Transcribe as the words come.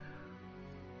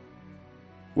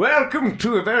Welcome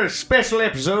to a very special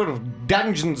episode of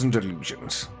Dungeons and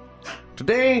Delusions.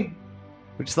 Today,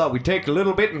 we just thought we'd take a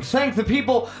little bit and thank the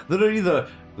people that are either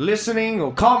listening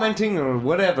or commenting or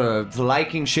whatever,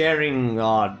 liking, sharing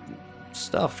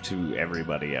stuff to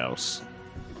everybody else.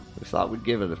 We thought we'd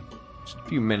give it just a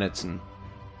few minutes and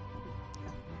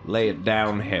lay it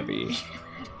down heavy.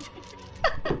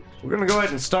 We're gonna go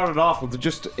ahead and start it off with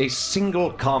just a single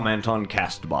comment on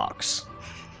Castbox.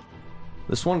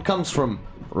 This one comes from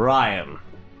Ryan.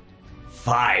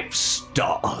 5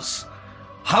 stars.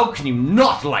 How can you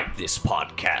not like this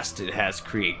podcast? It has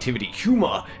creativity,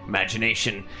 humor,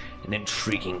 imagination, an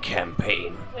intriguing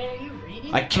campaign. Wait, are you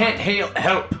reading? I can't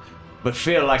help but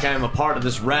feel like I am a part of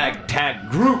this ragtag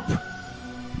group.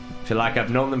 Feel like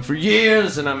I've known them for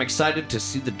years, and I'm excited to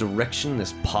see the direction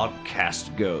this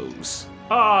podcast goes.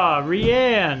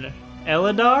 Rianne.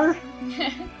 Eladar?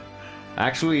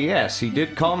 Actually, yes, he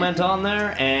did comment on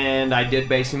there, and I did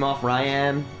base him off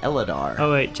Ryan Eladar.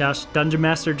 Oh wait, Josh, Dungeon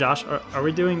Master Josh, are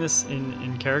we doing this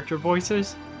in character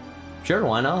voices? Sure,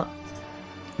 why not?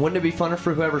 Wouldn't it be funner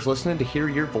for whoever's listening to hear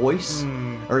your voice?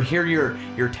 Or hear your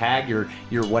tag, your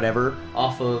whatever,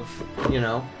 off of,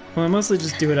 Well, I mostly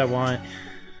just do what I want.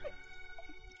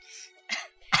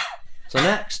 So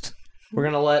next, we're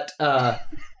gonna let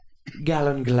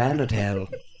Galen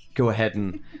Glanatel go ahead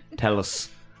and tell us,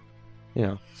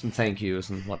 some thank yous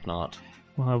and whatnot.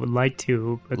 Well, I would like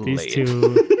to, but these Late.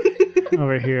 two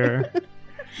over here are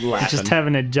Laughing. just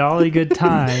having a jolly good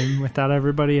time without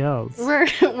everybody else.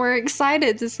 We're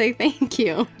excited to say thank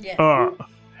you. Yes.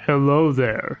 Hello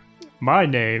there. My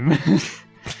name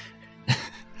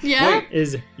Yeah?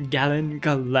 is Galen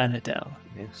Galanadel.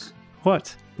 Yes.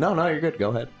 What? No, you're good.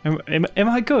 Go ahead. Am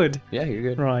I good? Yeah, you're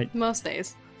good. Right. Most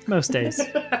days. Most days.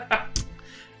 Now,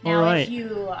 All right. if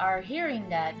you are hearing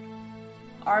that,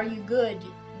 "Are you good?"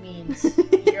 means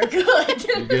you're good.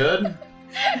 You good?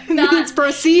 Means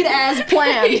proceed as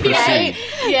planned, Proceed. right?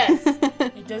 Yes.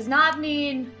 It does not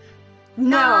mean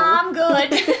No. I'm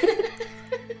good.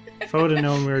 If I would have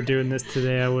known we were doing this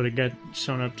today, I would have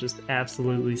shown up just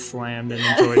absolutely slammed and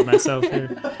enjoyed myself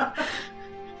here.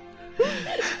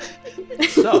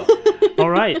 So,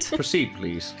 All right. proceed,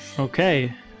 please.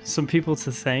 Okay. Some people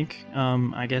to thank.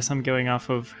 I guess I'm going off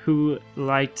of who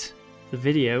liked the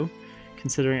video,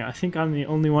 considering I think I'm the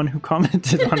only one who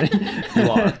commented on it. You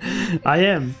are. I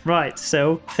am. Right.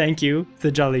 So, thank you,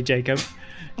 the Jolly Jacob.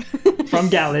 From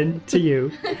Galen to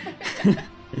you.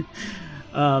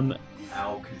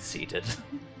 How conceited.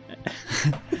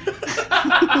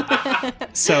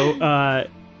 So,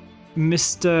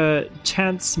 Mr.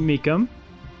 Chance Meekum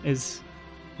is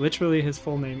literally his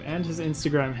full name and his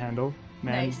Instagram handle.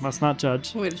 Man, Nice. must not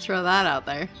judge. Way to throw that out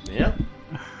there. Yeah.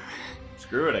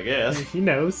 Screw it, I guess. He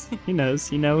knows. He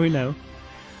knows. You know who know.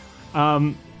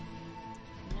 No.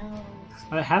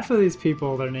 Half of these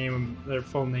people, their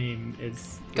full name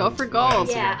is... Go for gold.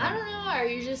 Yeah, I don't know. Are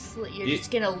you just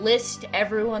gonna list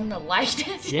everyone that liked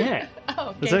it? Yeah.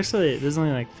 Oh, There's okay. there's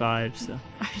only like 5, so...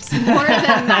 It's more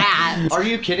than that. Are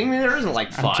you kidding me? There isn't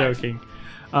like 5. I'm joking.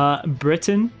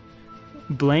 Britain,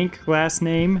 blank last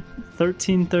name,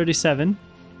 1337.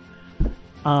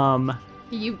 Are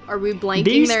we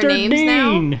blanking their names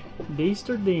now?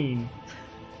 Deester Dean.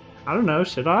 I don't know,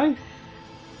 should I?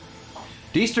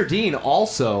 Deester Dean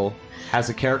also has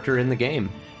a character in the game.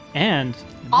 And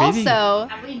maybe, Also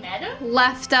Have we met him?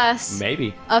 left us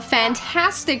Maybe. a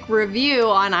fantastic review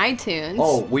on iTunes.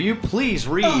 Oh, will you please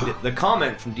read the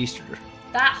comment from Deester?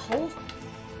 That whole.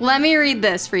 Let me read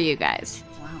this for you guys.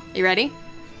 Wow. You ready?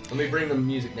 Let me bring the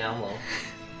music down low.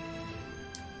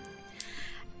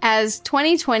 As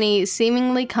 2020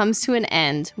 seemingly comes to an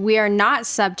end, we are not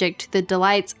subject to the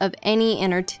delights of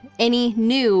any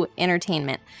new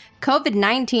entertainment.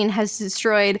 COVID-19 has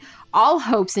destroyed all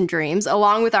hopes and dreams,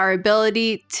 along with our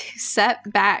ability to sit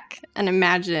back and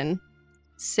imagine.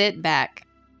 Sit back.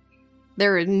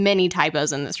 There were many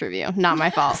typos in this review. Not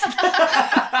my fault.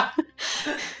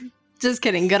 Just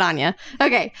kidding. Good on you.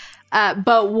 Okay.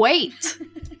 But wait.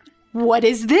 What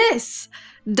is this?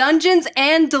 Dungeons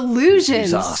and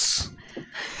Delusions. Jesus.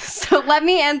 So let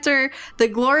me enter the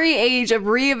glory age of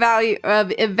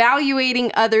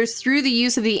evaluating others through the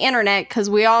use of the internet, because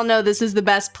we all know this is the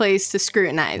best place to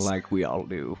scrutinize. Like we all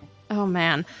do. Oh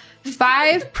man.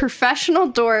 5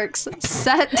 professional dorks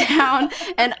set down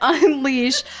and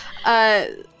unleash a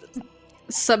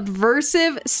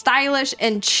subversive, stylish,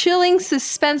 and chilling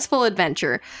suspenseful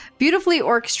adventure, beautifully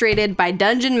orchestrated by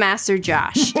Dungeon Master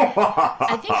Josh.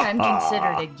 I think I'm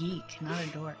considered a geek, not a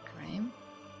dork, right?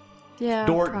 Yeah,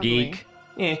 Dork probably. geek.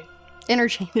 Eh.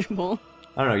 Interchangeable.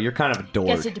 I don't know. You're kind of a dork.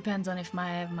 Guess it depends on if I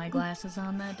have my glasses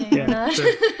on that day Yeah, or not.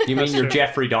 true. You mean your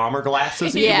Jeffrey Dahmer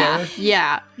glasses? that you Yeah, wear?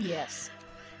 yeah. Yes.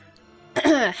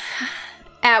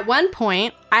 At one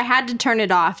point, I had to turn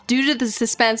it off due to the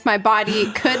suspense my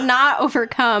body could not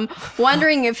overcome,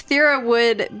 wondering if Thera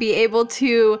would be able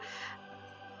to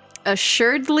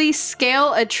assuredly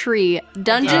scale a tree. I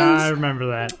Dungeons. remember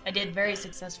that. I did very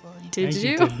successfully. Did Thank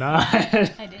you? Did not.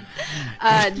 I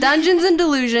did. Dungeons and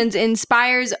Delusions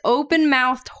inspires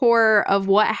open-mouthed horror of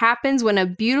what happens when a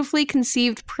beautifully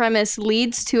conceived premise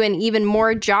leads to an even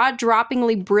more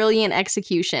jaw-droppingly brilliant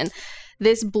execution.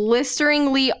 This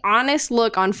blisteringly honest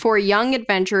look on four young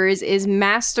adventurers is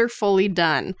masterfully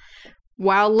done.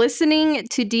 While listening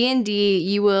to D&D,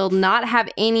 you will not have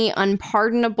any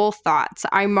unpardonable thoughts.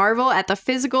 I marvel at the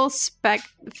physical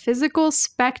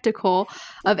spectacle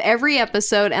of every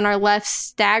episode and are left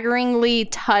staggeringly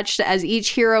touched as each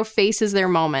hero faces their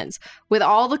moments. With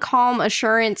all the calm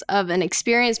assurance of an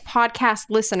experienced podcast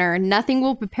listener, nothing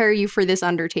will prepare you for this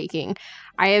undertaking.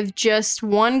 I have just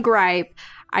one gripe.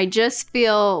 I just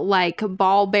feel like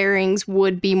ball bearings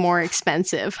would be more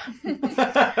expensive.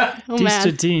 Oh, Dear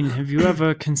man. Dean, have you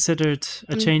ever considered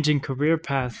a changing career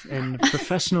path and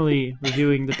professionally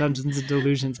reviewing the Dungeons and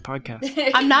Delusions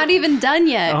podcast? I'm not even done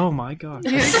yet. Oh my god.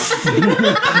 Are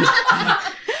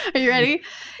you ready?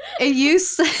 It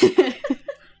used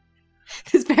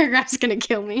this paragraph's gonna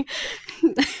kill me.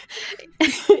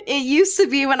 It used to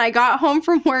be when I got home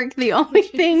from work, the only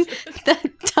thing that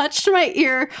touched my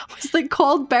ear was the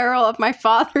cold barrel of my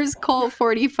father's Colt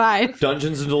 45.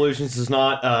 Dungeons and Delusions is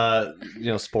not,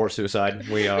 sport suicide.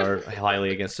 We are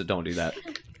highly against it. Don't do that.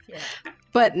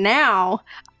 But now,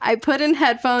 I put in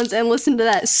headphones and listen to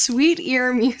that sweet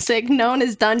ear music known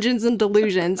as Dungeons and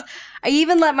Delusions. I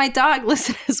even let my dog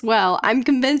listen as well. I'm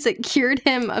convinced it cured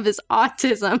him of his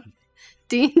autism.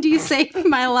 D&D saved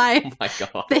my life. Oh my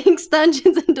god. Thanks,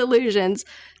 Dungeons and Delusions.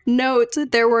 Note,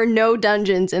 there were no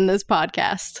dungeons in this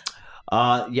podcast.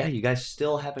 Yeah, you guys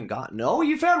still haven't gotten. Oh,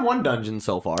 you found one dungeon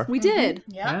so far. We did.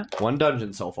 Yeah. One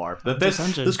dungeon so far. But What's a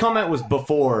dungeon? this comment was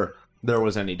before there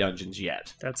was any dungeons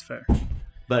yet. That's fair.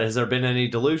 But has there been any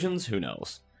delusions? Who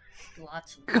knows?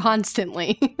 Lots of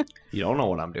Constantly. You don't know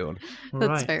what I'm doing. That's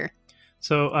Right. fair.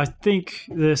 So I think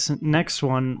this next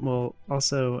one will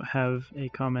also have a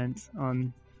comment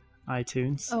on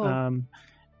iTunes. Oh.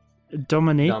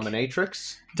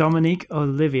 Dominatrix? Dominique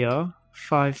Olivia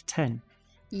 510.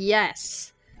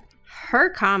 Yes. Her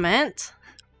comment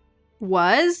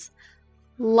was,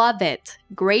 love it.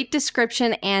 Great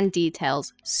description and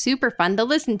details. Super fun to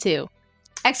listen to.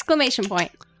 Exclamation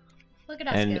point. Look at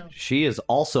us And go. she is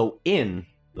also in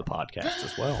the podcast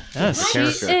as well. Yes. The She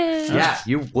character. is. Yeah,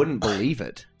 you wouldn't believe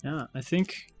it. Yeah, I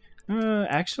think.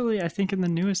 Actually, I think in the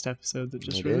newest episode that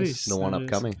just It is, released. the one that is-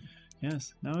 upcoming.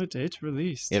 Yes. No, it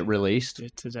released. It released.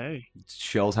 today. It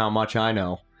shows how much I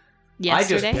know.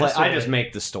 Yesterday. I just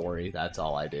make the story. That's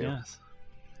all I do. Yes.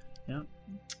 Yeah.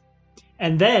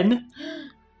 And then,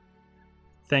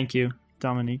 thank you,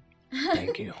 Dominique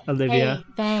Thank you. Olivia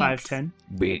Hey, thanks. 510.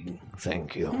 Big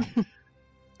thank you.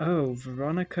 Oh,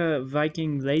 Veronica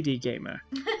Viking Lady Gamer.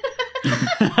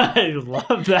 I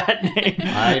love that name.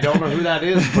 I don't know who that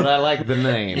is, but I like the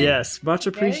name. Yes, much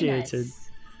Very appreciated.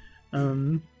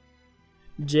 nice.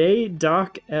 J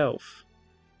Dark Elf.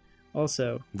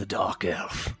 Also, The Dark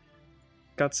Elf.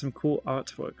 got some cool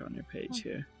artwork on your page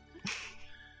here.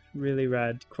 Really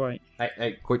rad, quite.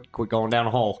 Hey, quit going down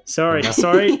a hole. Sorry, Yeah.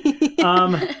 sorry.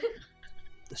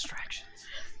 Distractions.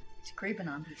 It's creeping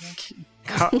on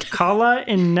people. Kala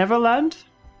in Neverland.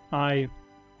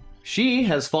 She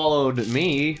has followed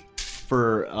me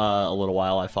for a little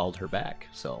while. I followed her back,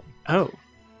 so Oh,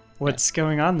 what's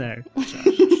going on there?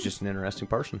 she's just an interesting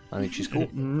person. I think she's cool.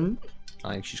 Mhm.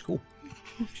 I think she's cool.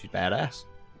 She's badass.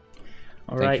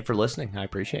 All Thank you right. for listening. I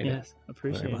appreciate Yes, it.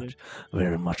 appreciate Very it. much.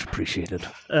 Very much appreciated.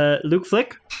 Luke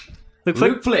Flick. Luke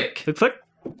Flick. Luke Flick. Luke Flick.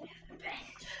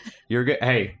 You're good.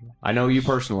 Hey, I know you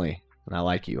personally, and I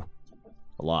like you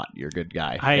a lot. You're a good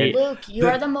guy. I- And Luke, you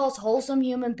are the most wholesome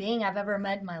human being I've ever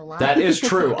met in my life. that is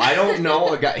true. I don't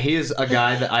know a guy. He is a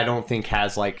guy that I don't think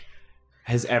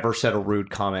has ever said a rude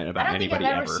comment I about don't think anybody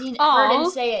I've ever ever. heard Aw. him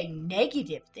say a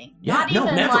negative thing. Yeah, Not no,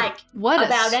 even never. like What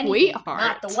about a anything. sweetheart.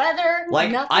 Not the weather.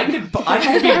 Like nothing. I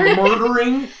could be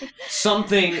murdering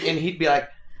something, and he'd be like,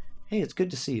 "Hey, it's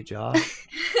good to see you, Josh.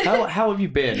 How have you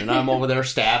been?" And I'm over there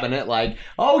stabbing it, like,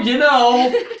 "Oh, you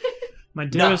know." My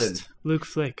dearest Nothing. Luke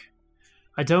Flick.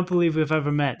 I don't believe we've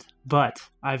ever met, but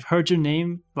I've heard your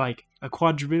name like a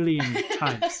quadrillion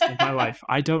times in my life.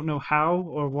 I don't know how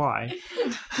or why.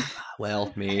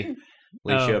 Well, me,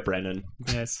 Alicia, Oh. Brennan.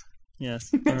 Yes.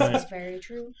 Yes. All right. That's very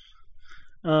true.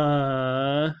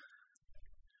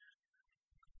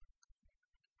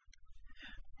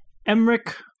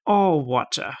 Emmerich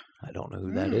Allwatcher. I don't know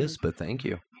who that is, but thank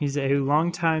you. He's a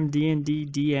longtime D&D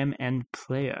DM and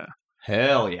player.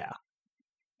 Hell yeah.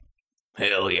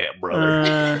 Hell yeah,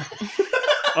 brother.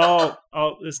 Oh,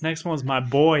 this next one's my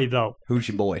boy, though. Who's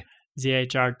your boy?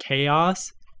 ZHR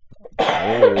Chaos.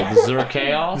 Oh, the Zer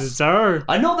Chaos? Zer.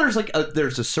 I know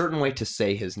there's a certain way to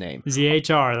say his name.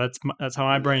 ZHR. That's how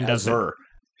my brain does it. Zer.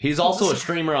 He's also a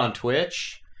streamer on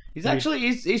Twitch. He's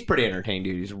pretty entertaining,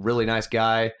 dude. He's a really nice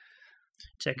guy.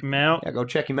 Check him out. Yeah, go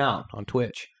check him out on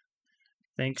Twitch.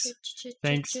 Thanks.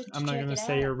 Thanks. I'm not gonna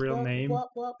say your real name, but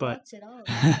what's it all?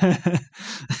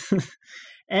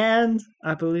 and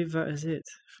I believe that is it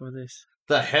for this.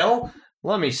 The hell?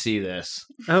 Let me see this.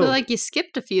 I feel like you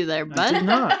skipped a few there, I bud. did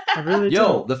not. I really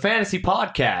Yo, the Fantasy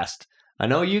Podcast. I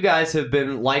know you guys have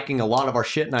been liking a lot of our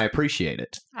shit, and I appreciate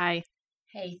it.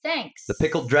 Hey, thanks. The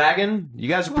Pickled Dragon, you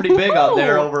guys are pretty big out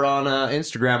there over on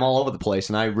Instagram all over the place,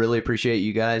 and I really appreciate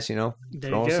you guys,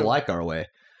 throwing us a like our way.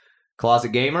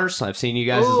 Closet Gamers, I've seen you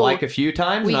guys' like a few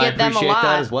times, and I appreciate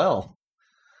that as well.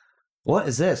 What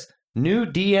is this? New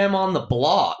DM on the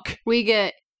block.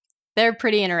 They're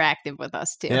pretty interactive with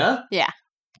us, too. Yeah? Yeah.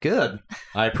 Good.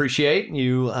 I appreciate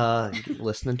you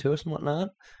listening to us and whatnot.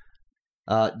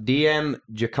 DM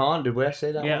Jacon, did we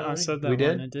say that one? Yeah, already? I said that we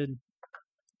one. did? I did.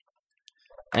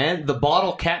 And the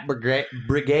Bottle Cat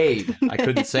Brigade. I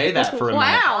couldn't say that for a minute.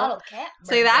 Wow. Bottle Cat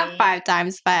Say that Brigade. 5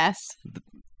 times fast.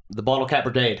 The Bottle Cat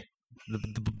Brigade.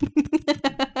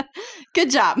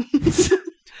 Good job.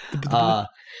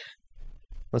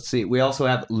 Let's see. We also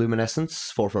have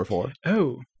Luminescence 444.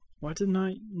 Oh, why didn't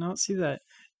I not see that?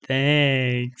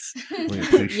 Thanks. We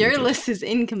appreciate Your it. list is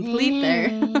incomplete there.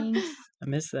 I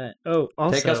missed that. Oh,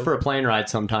 also, Take us for a plane ride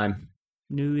sometime.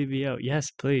 newly VO. Yes,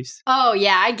 please. Oh,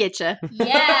 yeah, I get you.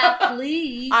 Yeah,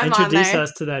 please. I'm on Introduce there.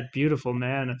 us to that beautiful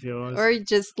man of yours. Or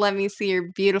just let me see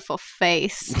your beautiful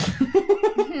face.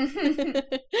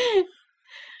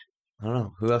 I don't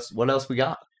know. Who else? What else we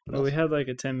got? Well, we had like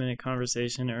a 10-minute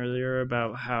conversation earlier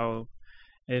about how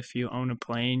if you own a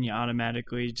plane, you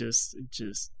automatically just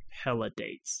hella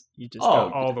dates. You just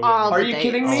got all the women. all Are the you dates.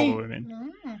 kidding All the me?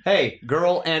 women. Hey,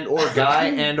 girl and or guy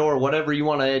and or whatever you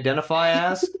want to identify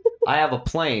as. I have a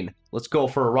plane. Let's go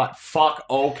for a ride. Fuck.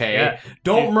 Okay. Yeah.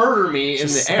 Don't Hey, murder me in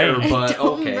just the air, saying. but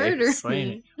Don't okay. murder Slaying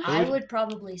me. it. I would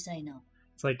probably say no.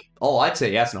 It's like, Oh, I'd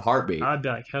say yes in a heartbeat. I'd be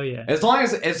like, hell yeah. As long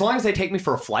as they take me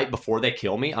for a flight before they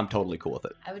kill me, I'm totally cool with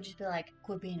it. I would just be like,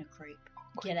 quit being a creep.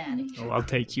 Get out of here. Oh, I'll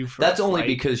take you for That's a only flight.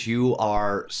 because you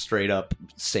are straight up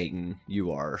Satan.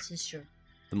 You are This is true.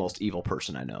 the most evil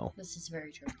person I know. This is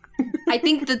very true. I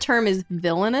think the term is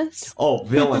villainous. Oh,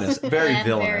 villainous. Very I'm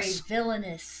villainous. Very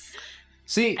villainous.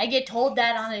 See, I get told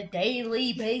that on a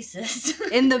daily basis.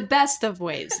 In the best of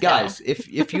ways. though. guys, if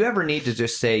you ever need to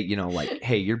just say, like,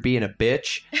 hey, you're being a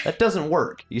bitch, that doesn't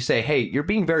work. You say, hey, you're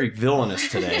being very villainous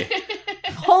today.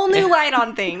 Whole new light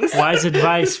on things. Wise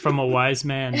advice from a wise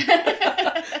man.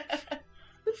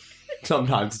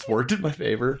 Sometimes it's worked in my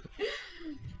favor.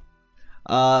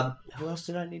 Who else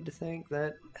did I need to thank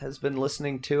that has been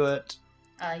listening to it?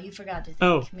 You forgot to thank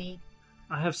Oh. me.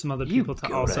 I have some other You people to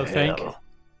go also to thank. hell.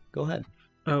 Go ahead.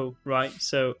 Oh, right.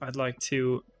 So I'd like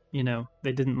to,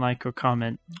 they didn't like or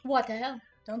comment. What the hell?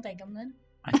 Don't thank him then.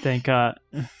 I thank for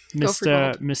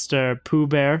Mr. Pooh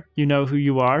Bear. You know who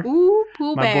you are. Ooh,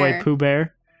 Pooh My Bear. boy Pooh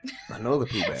Bear. I know the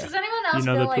Pooh Bear. Does anyone else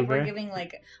know the feel like Pooh we're Bear? giving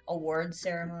like a award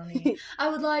ceremony? I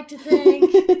would like to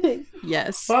thank.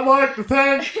 Yes. I'd like to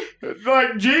thank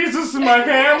Jesus and my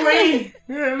family.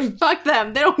 Fuck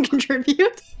them. They don't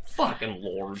contribute. Fucking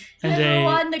Lord. And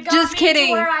Everyone that got Just me kidding.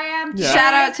 To where I am Yeah. today.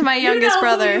 Shout out to my youngest You know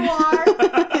brother. Who you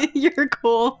are. You're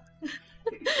cool.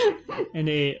 and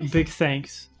a big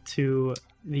thanks to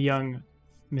the young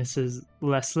Mrs.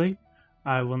 Leslie.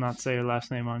 I will not say her last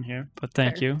name on here, but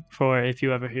thank Sure. you for if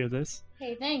you ever hear this.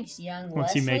 Hey, thanks, young Once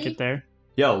Leslie. you make it there.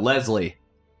 Yo, Leslie.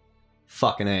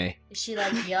 Fucking A. Is she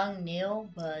like young Neil,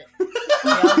 but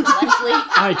young Leslie?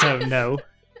 I don't know.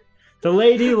 The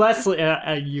lady Leslie.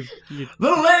 You. The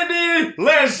Lady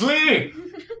Leslie!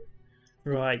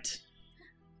 Right.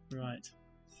 Right.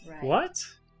 What?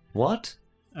 What?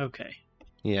 Okay.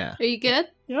 Yeah. Are you good?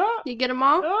 Yeah. You get them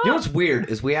all? You know what's weird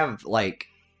is we have like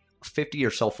 50 or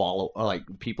so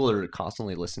people that are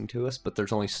constantly listening to us, but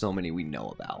there's only so many we know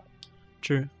about.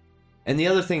 True. And the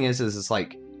other thing is it's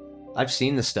like I've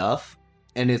seen the stuff,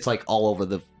 and it's like all over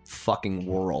the fucking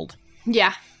world.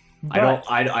 Yeah. But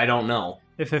I don't know.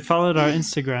 if it followed our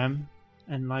Instagram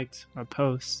and liked our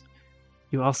posts,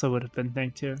 you also would have been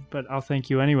thanked here. But I'll thank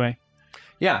you anyway.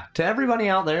 Yeah, to everybody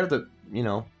out there that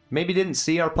maybe didn't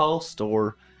see our post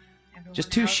or Everyone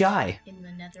Just too else shy. In the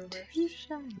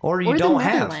Netherverse. Or you Or don't the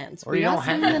have. Netherlands. Or We you got don't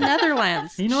some have. in the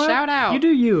Netherlands. You know what? Shout out. You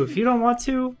do you. If you don't want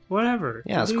to, whatever.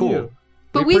 Yeah, it's You do cool. you.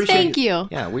 But we appreciate thank you.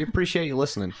 Yeah, we appreciate you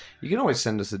listening. You can always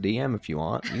send us a DM if you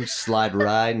want. You can slide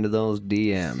right into those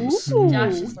DMs. Ooh.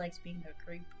 Josh just likes being a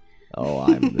creep. Oh,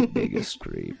 I'm the biggest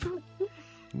creep.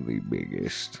 The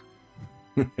biggest.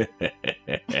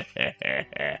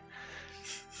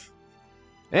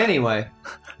 Anyway,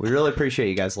 we really appreciate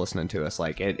you guys listening to us.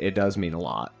 Like, it does mean a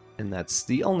lot. And that's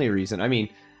the only reason. I mean,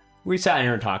 we sat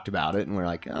here and talked about it, and we're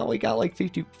like, oh, we got like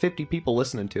 50 people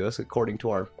listening to us according to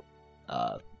our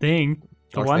Thing.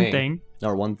 The Our one thing. thing.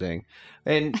 Our one thing.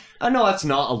 And I know that's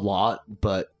not a lot,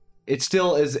 but it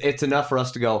still is. It's enough for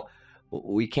us to go,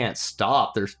 we can't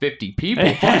stop. There's 50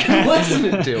 people fucking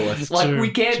listening to us. Like, True,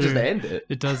 we can't just true. end it.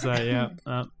 It does that,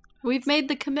 yeah. We've made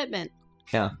the commitment.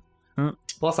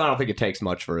 Plus, I don't think it takes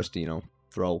much for us to,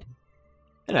 throw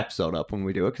an episode up when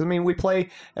we do it. Because, I mean, we play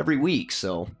every week,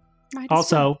 so. Might as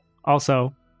well.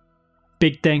 Also,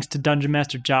 big thanks to Dungeon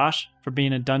Master Josh for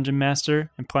being a dungeon master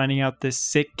and planning out this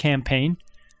sick campaign.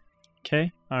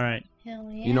 Okay? All right. Hell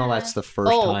yeah. You know, that's the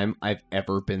first Oh. time I've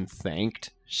ever been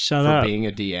thanked Shut for up. being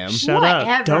a DM. Shut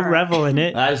up. Don't Whatever. revel in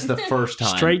it. That is the first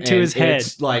time. Straight to and his head.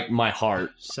 It's like my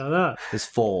heart Shut up. is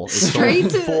full. It's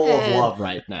Straight so to full the of head. love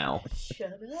right now.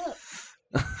 Shut up.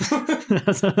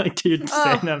 That's not like you're Oh.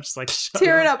 saying that. I'm just like, shut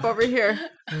Tear it up. up over here.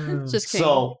 Mm. Just kidding.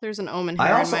 So, There's an omen here I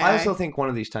in also my eye. think one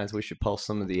of these times we should post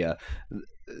some of the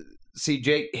see,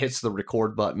 Jake hits the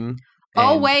record button.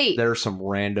 Oh, and wait. There's some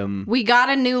random We got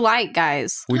a new light,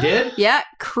 guys. We did? Yeah,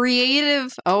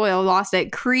 creative. Oh, I lost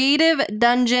it. Creative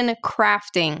dungeon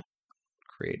crafting.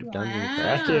 Creative Dungeon Wow.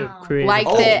 Craft. Creative. Liked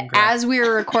Oh. it as we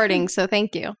were recording, so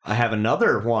thank you. I have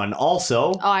another one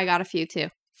also. Oh, I got a few too.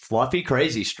 Fluffy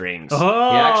Crazy Strings.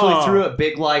 Oh. He actually threw a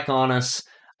big like on us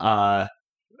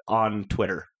on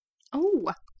Twitter,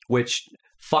 Oh, which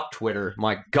fuck Twitter.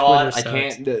 My God, Twitter I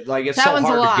can't like it's That so one's a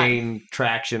hard lot. to gain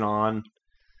traction on.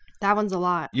 that one's a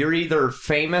lot. You're either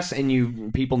famous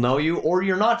and people know you, or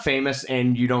you're not famous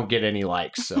and you don't get any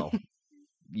likes. So,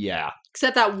 yeah,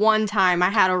 Except that one time I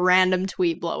had a random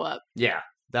tweet blow up. yeah.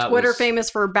 That Twitter was, famous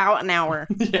for about an hour.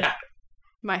 Yeah.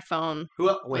 My phone. Who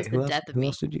else? Wait, was the who else? death of Who me.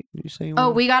 else did you say? You Oh,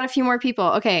 wanted? we got a few more people.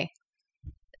 Okay.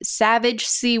 Savage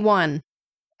C1.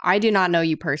 I do not know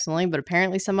you personally, but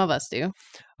apparently some of us do.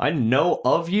 I know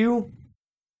of you,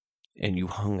 and you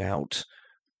hung out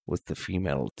with the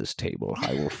female at this table.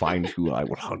 I will find you. I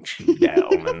will hunt you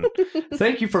down. And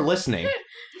thank you for listening.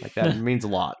 Like that means a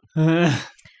lot.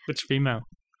 Which female?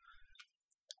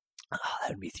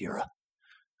 That'd be Thera.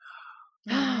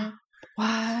 Mhm.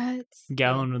 What?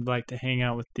 Gallon would like to hang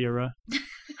out with Thera.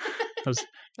 Those big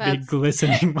That's,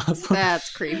 glistening muscles.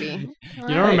 that's creepy. You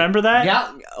don't remember that?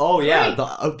 Yeah. Oh, yeah. Right.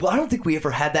 I don't think we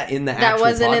ever had that in the That actual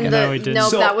wasn't in podcast. No, we the. didn't. No,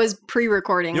 So- that was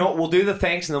pre-recording. You know what? We'll do the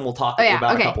thanks, and then we'll talk Oh, yeah,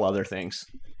 about okay. a couple other things.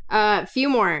 Few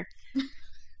more.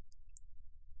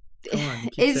 Come on, you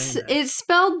keep It's saying that. it's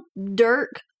spelled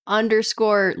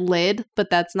Dirk_lid, but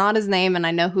that's not his name, and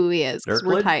I know who he is because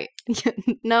we're Dirklid? tight.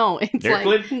 No, it's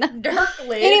Dirklid? like. Dark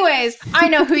lid. Anyways, I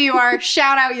know who you are.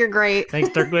 Shout out, you're great. Thanks,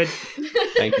 Dirkwood.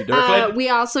 Thank you, Dirklid. We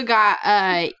also got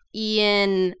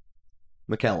Ian.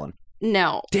 McKellen.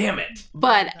 No, Damn it.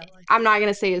 but I'm not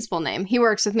gonna say his full name. He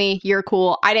works with me. You're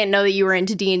cool. I didn't know that you were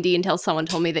into D&D until someone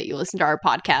told me that you listened to our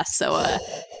podcast. So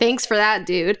thanks for that,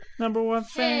 dude. Number one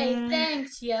Hey, fan.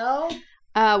 thanks, yo.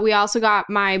 We also got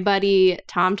my buddy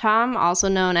Tom Tom, also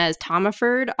known as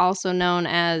Tomaford, also known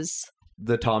as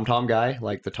The TomTom guy,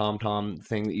 like the TomTom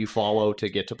thing that you follow to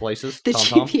get to places. the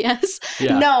TomTom? GPS.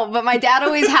 Yeah. No, but my dad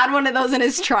always had one of those in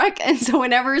his truck, and so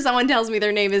whenever someone tells me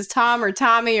their name is Tom or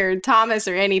Tommy or Thomas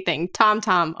or anything, Tom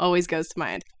Tom always goes to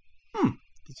mind.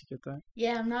 Did you get that?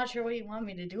 Yeah, I'm not sure what you want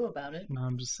me to do about it. No,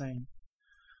 I'm just saying.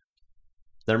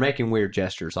 They're making weird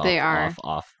gestures off. They are.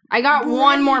 Off. I got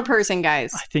one more person,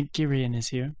 guys. I think Girian is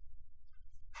here.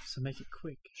 So make it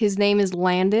quick. His name is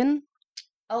Landon.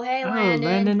 Oh, hey, Oh, Landon.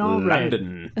 Landon already.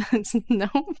 Landon. No.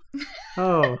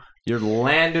 Oh. You're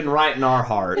landing right in our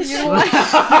hearts. You're like-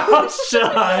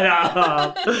 Shut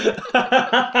up.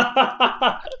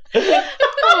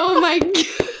 Oh my god.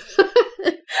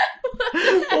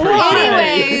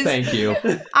 Anyways, Thank you.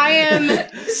 I am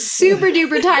super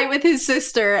duper tight with his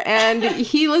sister, and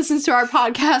he listens to our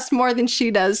podcast more than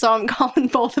she does, so I'm calling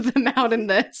both of them out in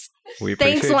this. We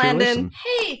Thanks, appreciate your Landon. listen.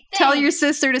 Hey, Tell thanks, your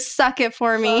sister to suck it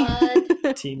for me.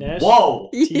 bud. T-Nash. Whoa.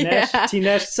 T-Nash. Yeah.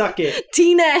 T-Nash, suck it.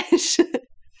 T-Nash.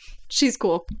 She's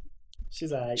cool.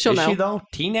 She's alright. She'll Is know. she though?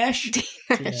 T-Nash?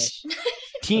 T-Nash.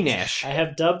 T-Nash. I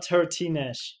have dubbed her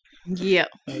T-Nash. Yep.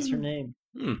 That's her name.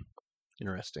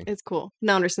 Interesting. It's cool.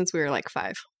 Known her since we were like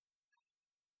 5.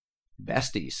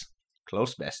 Besties.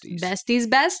 Close besties.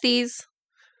 Besties.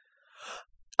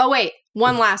 Oh, wait.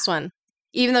 One last one.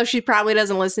 Even though she probably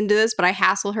doesn't listen to this, but I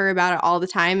hassle her about it all the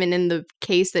time. And in the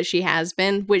case that she has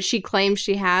been, which she claims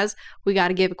she has, we got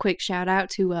to give a quick shout out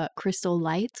to Crystal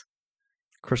Light.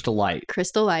 Crystal Light.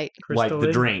 Crystalline? Like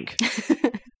the drink.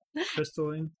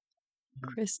 Crystalline?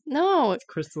 No. It's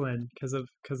crystalline because of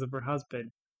her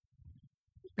husband.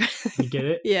 You get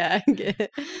it? Yeah, I get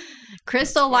it.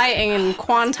 Crystal Light and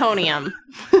Quantonium.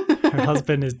 Her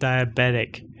husband is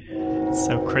diabetic.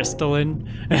 So crystalline.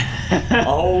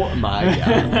 Oh my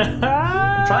god.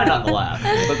 I'm trying not to laugh,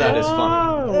 but that is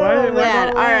funny. Oh, man.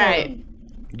 All right.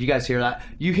 You guys hear that?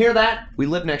 You hear that? We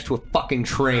live next to a fucking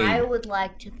train. I would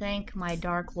like to thank my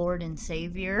Dark Lord and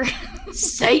Savior,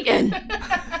 Satan.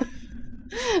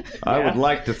 I would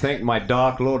like to thank my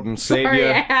Dark Lord and Sorry,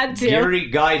 Savior, I had to. Gary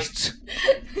Geist.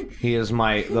 He is the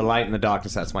light in the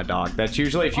darkness. That's my dog. That's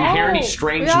usually, if you hear any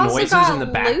strange we also noises got in the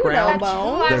background, Ludo.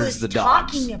 who I there's was the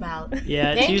dogs. talking about.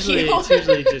 Yeah, Thank it's you.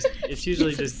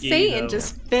 usually just Satan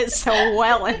just fits so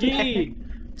well in there. Gee.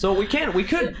 So we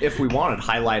could, if we wanted,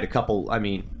 highlight a couple. I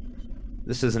mean,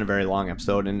 this isn't a very long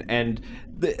episode, and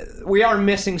we are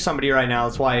missing somebody right now.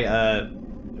 That's why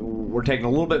we're taking a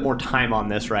little bit more time on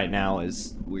this right now.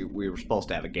 Is we were supposed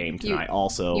to have a game tonight.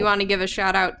 Also, You want to give a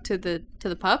shout out to the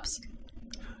pups?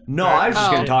 no, I was just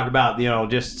Oh. going to talk about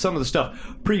just some of the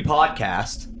stuff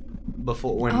pre-podcast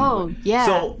before when. Oh yeah.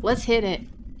 So let's hit it.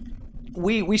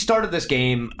 we started this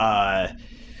game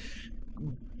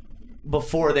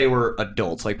before they were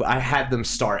adults. Like, I had them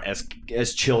start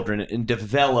as children and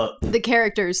develop. The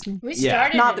characters. We Yeah.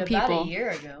 started Not it the about people. a year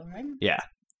ago, right? Yeah,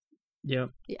 Yep.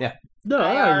 Yeah. No,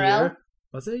 not a IRL? year.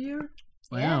 Was it a year?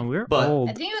 Yeah. Wow, we're But- old.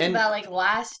 I think it was And- about like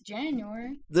last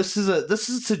January. this is a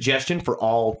suggestion for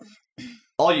all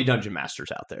you dungeon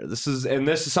masters out there. This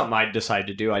is something I decided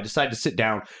to do. I decided to sit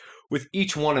down with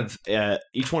each one of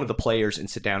the players and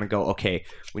sit down and go, okay,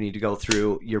 we need to go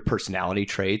through your personality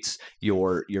traits,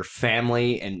 your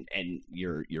family, and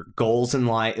your goals in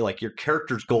life, like your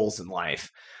character's goals in life.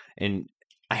 And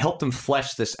I help them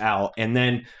flesh this out, and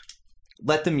then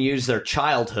let them use their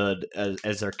childhood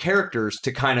as their characters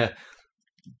to kind of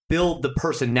build the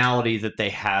personality that they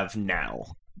have now,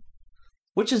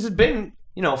 which has been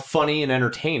funny and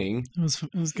entertaining. It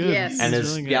was good. Yes. And It as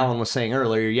was really good. Gallon was saying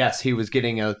earlier, yes, he was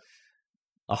getting a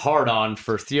hard on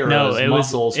for Theora's No, it was-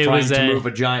 muscles it trying was to a- move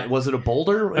a giant. Was it a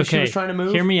boulder she Okay, was trying to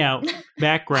move? hear me out.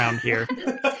 Background here.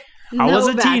 I No was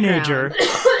a background. teenager.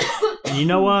 And you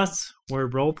know us. We're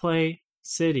roleplay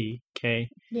city. Okay,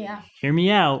 Yeah. hear me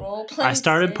out. Roleplay I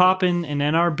started city. popping an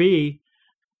NRB.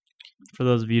 For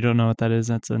those of you who don't know what that is,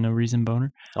 that's a no reason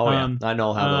boner. Oh yeah, um, I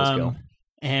know how those go.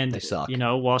 And They suck.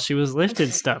 while she was lifting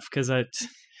stuff, because that's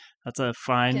a Because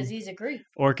fine he's a Greek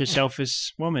orca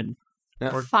shellfish woman.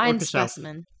 Yeah. Fine orca shell-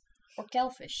 specimen. or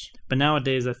Kelfish. But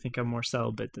nowadays, I think I'm more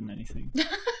celibate than anything.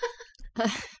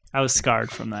 I was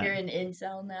scarred from You're that. an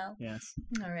incel now. Yes.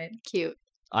 All right. Cute.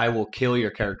 I will kill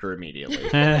your character immediately.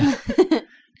 Why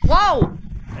Whoa!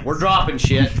 We're dropping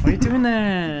shit. are you doing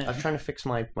that? I'm trying to fix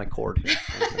my cord here.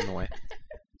 It's in the way.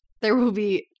 There will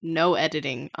be no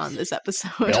editing on this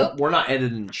episode. Nope, we're not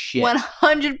editing shit.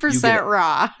 100%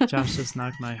 raw. Josh just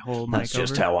knocked my whole mic That's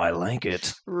just over. how I like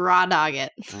it. Raw dog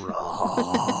it.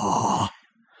 Raw.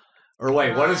 Or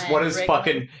wait, what is Wrigley.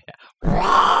 fucking?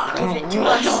 Give it to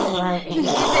us.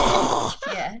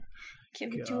 Yeah.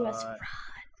 Give it to us. God. Rod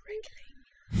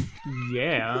Wrigley.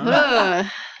 Yeah. Ugh.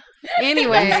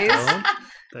 Anyways. Well,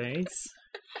 thanks.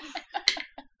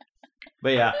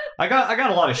 But yeah, I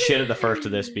got a lot of shit at the first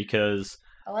of this because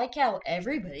I like how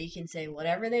everybody can say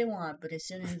whatever they want, but as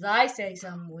soon as I say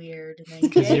something weird, then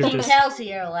 'Cause Jake you're and just-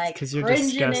 Kelsey are like 'cause you're cringing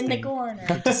in the disgusting.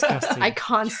 corner. Disgusting. I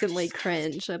constantly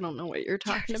cringe. I don't know what you're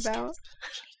talking about.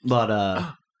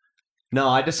 But no,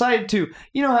 I decided to.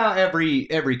 You know how every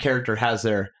character has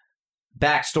their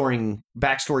backstory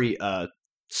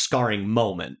scarring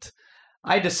moment.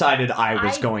 I decided I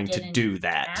was going to didn't do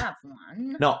that. Have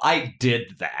one. No, I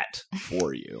did that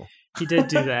for you. He did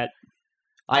do that.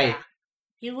 I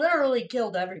He literally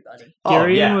killed everybody.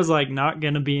 Darian yeah. was like not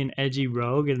gonna be an edgy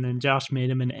rogue, and then Josh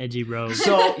made him an edgy rogue.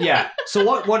 So yeah. So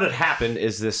what had happened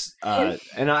is this,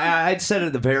 and I'd said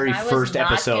at the very I was first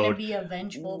not episode. gonna be a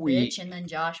vengeful we- bitch, and then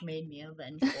Josh made me a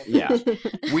vengeful bitch.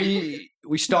 Yeah,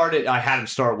 we started. I had him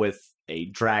start with a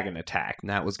dragon attack, and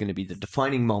that was going to be the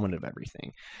defining moment of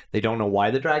everything. They don't know why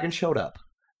the dragon showed up.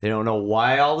 They don't know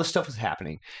why all this stuff was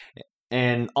happening,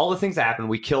 and all the things that happened.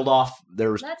 We killed off.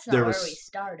 That's not there where was we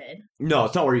started. no.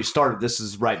 It's not where you started. This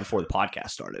is right before the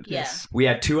podcast started. Yeah. We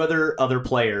had two other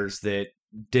players that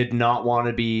did not want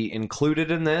to be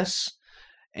included in this,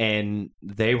 and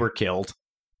they were killed.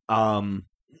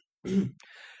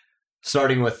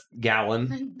 Starting with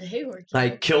Gallon. They were I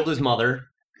cute. killed his mother.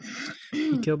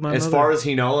 He killed my As mother. far as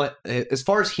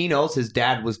he knows, his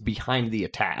dad was behind the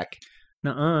attack.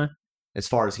 Nuh-uh. As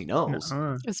far as he knows.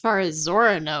 Nuh-uh. As far as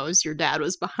Zora knows, your dad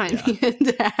was behind the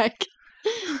attack.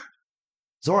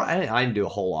 Zora, I didn't do a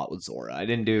whole lot with Zora. I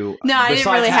didn't do. No, I didn't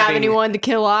besides really have having- anyone to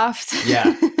kill off.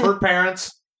 Yeah, her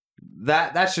parents.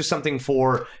 That's just something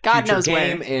for God future knows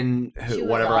where. game and She was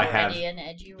whatever I have. already an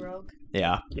edgy rogue.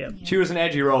 Yeah, Yep. she was an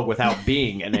edgy rogue without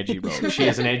being an edgy rogue. She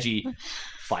is an edgy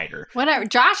fighter. Whatever.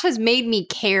 Josh has made me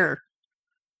care.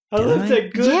 I Did lived I? a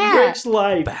good Yeah. rich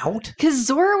life. About? Because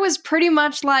Zora was pretty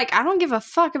much like, I don't give a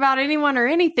fuck about anyone or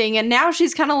anything. And now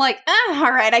she's kind of like,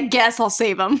 all right, I guess I'll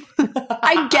save him.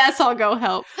 I guess I'll go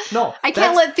help. No, I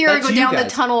can't let Thera that's go you down the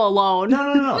guys. tunnel alone.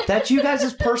 No. That's you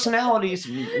guys' personalities,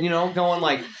 going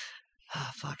like, oh,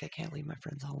 fuck, I can't leave my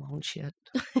friends all alone. Shit.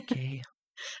 Okay.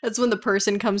 That's when the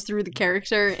person comes through the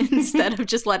character instead of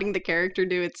just letting the character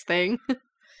do its thing.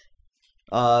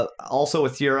 Also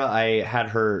with Thera, I had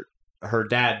her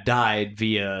dad died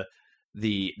via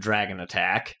the dragon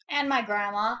attack And my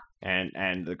grandma.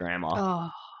 and the grandma. Oh,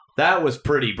 That was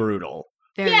pretty brutal.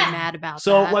 very Yeah. mad about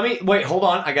So that. let me wait. Hold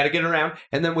on, I got to get around.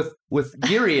 And then with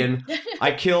Girion,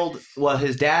 I killed. Well,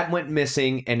 his dad went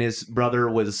missing, and his brother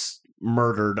was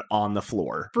murdered on the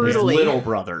floor. Brutally. His little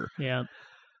brother. Yeah.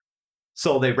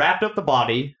 So they wrapped up the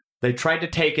body. They tried to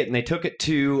take it, and they took it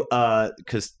to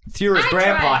because Thera's I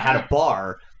grandpa tried. had a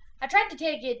bar. I tried to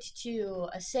take it to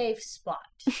a safe spot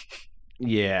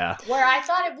Yeah. where I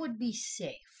thought it would be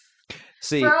safe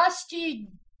See. for us to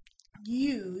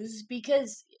use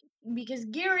because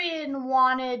Girion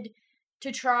wanted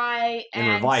to try And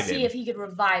and revive see him. if he could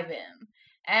revive him.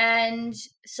 And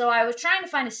so I was trying to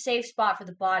find a safe spot for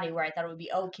the body where I thought it would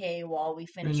be okay while we And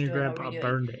finished your doing what grandpa we're doing.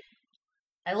 burned it.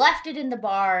 I left it in the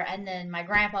bar, and then my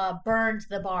grandpa burned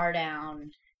the bar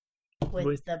down with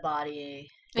With- the body.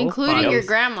 Both Including your bodies.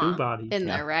 grandma 2 bodies. in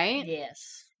Yeah. there, right?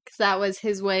 Yes. Because that was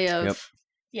his way of... Yep.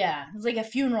 Yeah, it was like a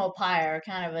funeral pyre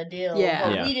kind of a deal. Yeah.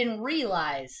 But Yeah. we didn't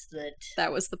realize that.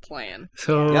 That was the plan.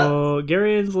 So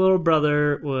Garion's little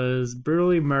brother was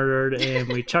brutally murdered, and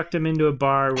we chucked him into a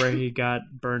bar where he got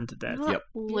burned to death. Not Yep.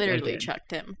 literally Again.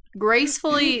 chucked him.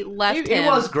 Gracefully left He him.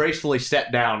 was gracefully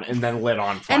set down and then lit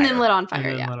on fire. and then lit on And fire,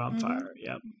 then yeah. lit on Mhm. fire.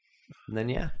 Yep. And then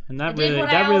yeah, And I that did really what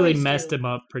I always messed do. him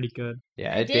up pretty good.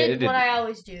 yeah. I It did did. what I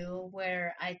always do,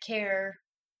 where I care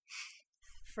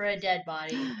for a dead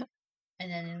body,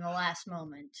 and then in the last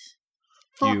moment,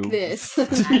 Fuck You- this. I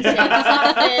say,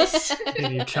 "Fuck this,"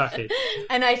 And you chuck it.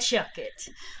 and I chuck it.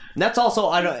 That's also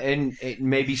I don't, and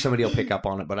maybe somebody will pick up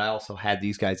on it, but I also had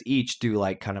these guys each do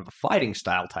like kind of a fighting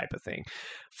style type of thing.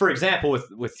 For example,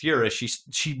 with Thera,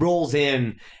 she rolls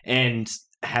in and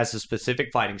has a specific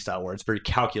fighting style where it's very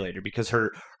calculated because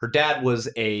her dad was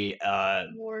a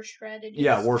War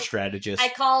strategist. war strategist. I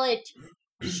call it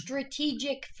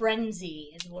strategic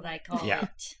frenzy, is what I call Yeah.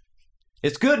 it.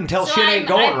 It's good until So shit ain't I'm-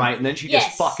 going I'm- right, and then she yes.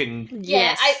 just fucking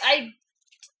Yeah, Yes. I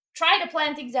try to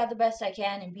plan things out the best I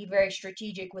can and be very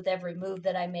strategic with every move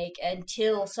that I make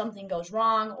until something goes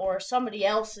wrong or somebody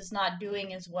else is not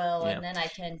doing as well, Yeah. and then I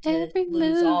tend to Every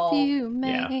lose move all you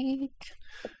Yeah. make.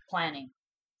 planning.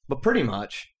 But pretty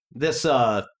much, this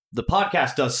the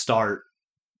podcast does start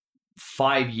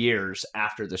 5 years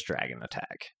after this dragon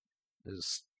attack.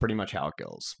 Is pretty much how it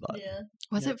goes. But Yeah.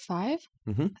 Was Yep. it 5?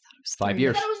 Mhm. I thought it was 5 3.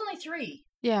 years. I thought it was only 3.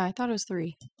 Yeah, I thought it was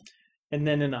 3. And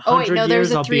then in Oh wait, 100 no, there was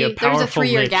years, a I'll be a 3. There was powerful a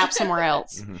 3-year lich. gap somewhere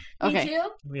else. Mhm. Okay. Me too?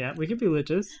 Yeah, we could be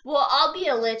liches. Well, I'll be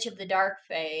a lich of the Dark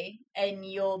Fae, and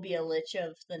you'll be a lich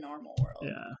of the normal world.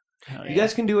 Yeah. Hell You yeah.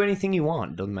 guys can do anything you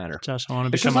want. Doesn't matter. Josh, I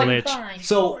want to It's become just a like- lich. Fine.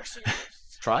 So- Forces.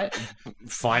 Try it.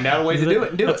 Find out a way to do it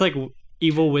and do That's it. like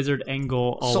evil wizard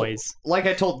angle So- always. Like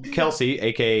I told Kelsey,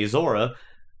 aka Zora,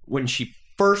 when she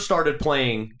first started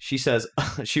playing, she says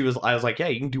I was like, yeah,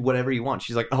 you can do whatever you want.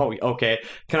 She's like, oh, okay.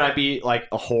 Can I be like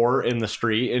a whore in the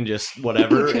street and just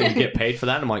whatever and get paid for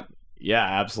that? And I'm like, yeah,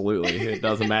 absolutely. It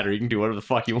doesn't matter. You can do whatever the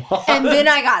fuck you want. And then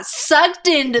I got sucked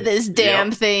into this damn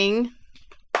Yep. thing.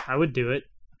 I would do it.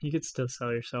 You could still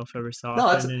sell yourself every so No,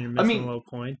 often, and you're missing mean- a little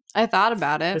coin. I thought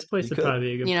about it. This place You would could. probably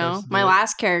be a good You know, place to my do it.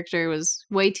 last character was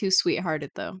way too sweethearted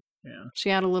though. Yeah. She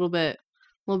had a little bit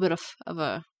of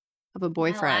a My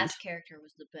boyfriend. last character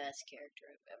was the best character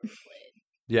I've ever played.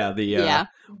 Yeah, the Yeah.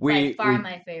 we By far we-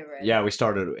 my favorite. yeah, we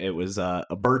started. It was a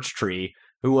birch tree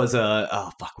who was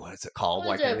a what is it called? It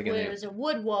Why was, can't I a, think of the it name? was a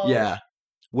wood woe. Yeah,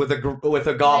 with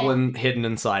a goblin hidden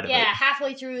inside of Yeah, it.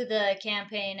 halfway through the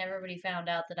campaign, everybody found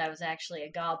out that I was actually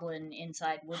a goblin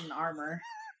inside wooden armor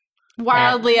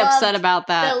Wildly Loved upset about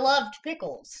that. that loved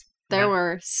pickles. There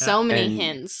were so many And-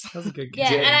 hints. That was a good Yeah,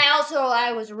 game. Jay- and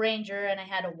I was a ranger, and I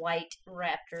had a white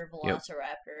raptor,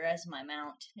 velociraptor, as my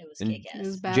mount. It was And kick-ass. It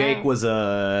was badass. Jake was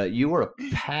you were a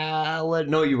paladin.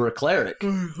 No, you were a cleric.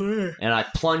 And I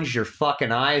plunged your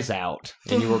fucking eyes out,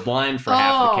 and you were blind for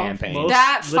half the campaign. most-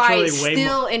 That literally fight way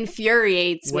still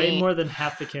infuriates Way me. more than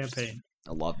half the campaign.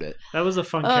 I loved it. That was a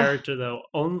fun Ugh. character, though.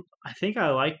 I think I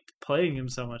liked playing him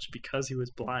so much because he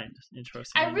was blind.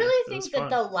 Interesting. I really It was think that fun.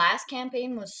 the last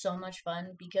campaign was so much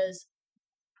fun because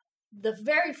the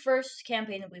very first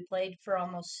campaign that we played for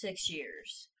almost 6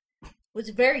 years was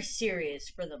very serious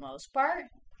for the most part.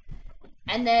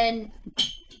 And then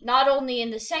not only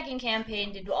in the second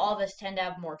campaign did all of us tend to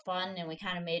have more fun and we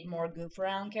kind of made more goof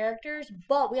around characters,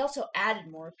 but we also added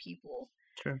more people.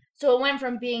 True. So it went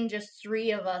from being just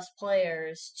 3 of us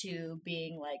players to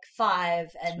being like 5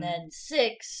 and True. then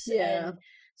 6. Yeah. And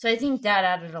so I think that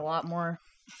added a lot more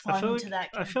fun I feel like to that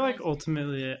I feel like campaign.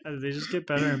 ultimately they just get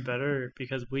better and better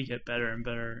because we get better and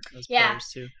better as Yeah. players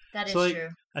too. That is So, like, true.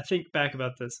 I think back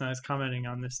about this, and I was commenting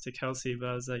on this to Kelsey, but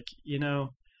I was like,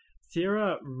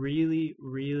 Thera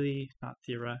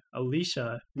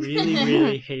Alicia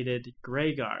really hated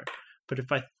Greygar. But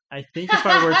I think if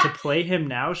I were to play him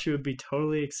now, she would be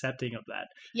totally accepting of that.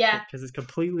 Yeah. Because it's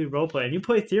completely roleplay. And you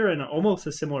play Thera in almost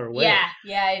a similar way.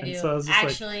 Yeah, I And do. so I was just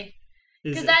like, Actually,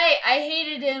 Is because it- I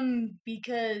hated him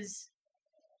because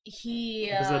he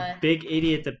was a big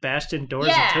idiot that bashed in doors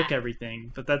Yeah. and took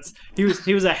everything. But he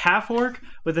was a half orc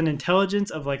with an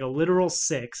intelligence of like a literal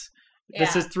 6.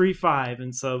 This Yeah. is 3-5,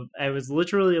 and so I was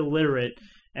literally illiterate.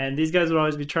 And these guys would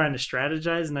always be trying to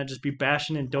strategize, and I'd just be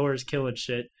bashing in doors, killing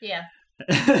shit. yeah.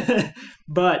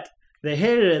 But they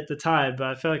hated it at the time. But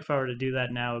I feel like if I were to do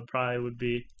that now, it probably would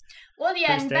be Well, yeah,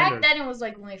 Pretty and standard. back then it was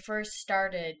like when we first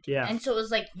started, Yeah. and so it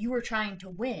was like you were trying to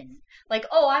win. Like,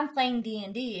 oh, I'm playing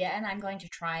D&D, and I'm going to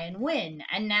try and win.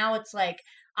 And now it's like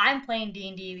I'm playing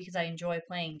D&D because I enjoy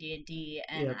playing D&D,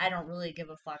 and Yep. I don't really give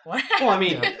a fuck what. Well, I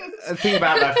mean, think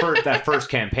about that first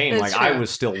campaign. That's Like I true. was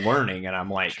still learning, and I'm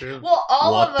like, true. Well,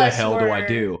 all what of the us hell do I were-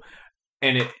 do?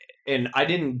 And I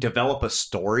didn't develop a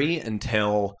story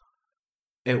until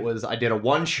I did a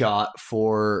one shot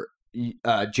for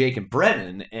Jake and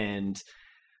Brennan, and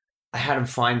I had him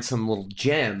find some little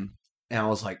gem, and I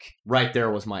was like, right there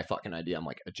was my fucking idea. I'm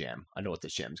like, a gem. I know what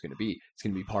this gem's gonna be. It's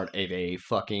gonna be part of a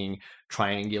fucking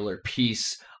triangular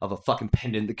piece of a fucking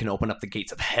pendant that can open up the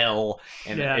gates of hell,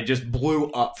 and Yeah. it just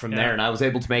blew up from Yeah. there. And I was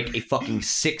able to make a fucking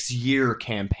 6-year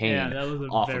campaign. Yeah, that was a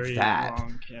off of very that.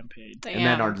 long campaign. And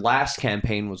then our last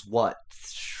campaign was what?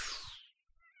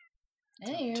 I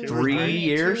think it was 3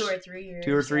 years? 2 or 3 years.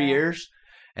 2 or 3 yeah. years?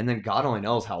 And then God only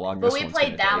knows how long But this we one's played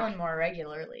gonna that take. one more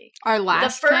regularly. Our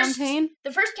last first- campaign?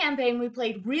 The first campaign we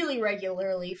played really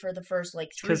regularly for the first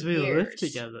like 3 years. Because we lived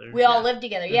together. We all Yeah. lived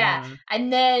together, yeah.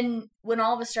 And then when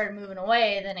all of us started moving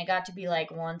away, then it got to be like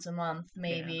once a month,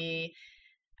 maybe.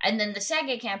 And then the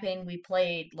second campaign we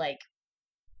played like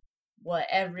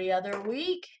every other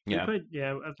week? Yeah. I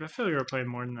feel like we were playing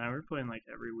more than that. We were playing like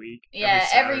every week. Yeah,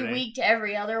 every Saturday. week to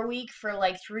every other week for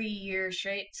like 3 years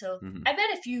straight. So Mhm. I bet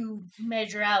if you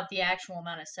measure out the actual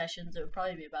amount of sessions, it would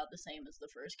probably be about the same as the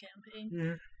first campaign.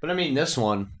 Yeah. But I mean, this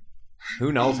one,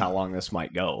 who knows how long this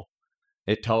might go?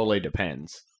 It totally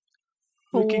depends.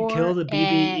 We could kill the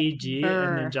BBEG, and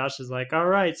Forever. then Josh is like, "All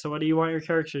right, so what do you want your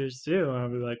characters to do?" And I'll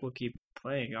be like, "We'll keep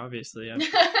playing. Obviously, I'm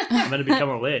gonna become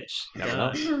a lich." Never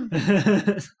know.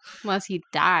 Duh. Unless he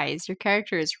dies, your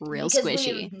character is real because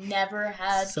squishy. we've never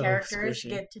had So characters squishy.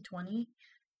 get to 20.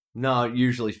 No,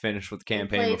 usually finished with the We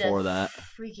campaign played before a that.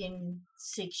 freaking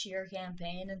 6-year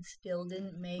campaign and still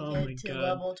didn't make Oh my it to God.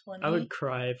 level 20. I would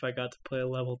cry if I got to play a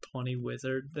level 20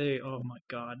 wizard. Oh my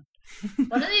god.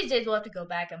 One of these days we'll have to go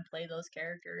back and play those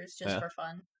characters just Yeah. for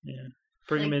fun. Yeah.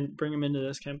 Bring him into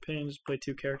this campaign. Just play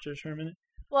 2 characters for a minute.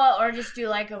 Well, or just do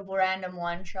like a random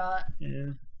one shot.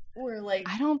 Yeah. Or like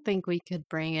I don't think we could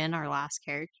bring in our last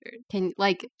character.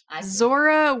 I could-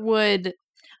 Zora would.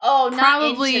 Oh, not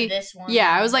probably- into this one. Yeah,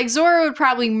 I was like, Zora would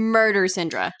probably murder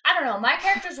Syndra. I don't know. My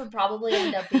characters would probably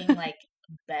end up being like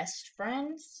best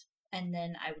friends, and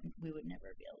then we would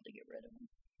never be able to get rid of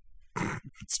them.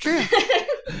 It's true.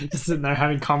 Just sitting there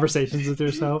having conversations with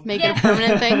yourself. Make it a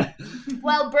permanent thing.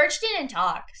 Well, Birch didn't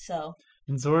talk, so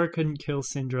And Zora couldn't kill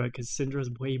Syndra because Syndra's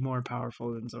way more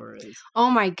powerful than Zora is. Oh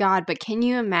my god, but can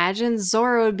you imagine?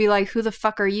 Zora would be like, who the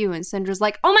fuck are you? And Syndra's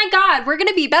like, oh my god, we're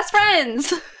gonna be best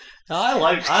friends. I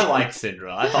like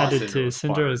Syndra. I thought did Syndra too. was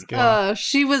Syndra fun. was good. Oh,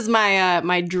 she was my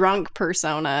my drunk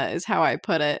persona, is how I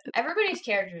put it. everybody's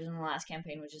characters in the last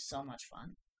campaign was just so much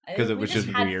fun. 'Cause it We was just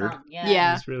had weird. fun,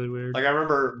 Yeah. It's really weird. Like I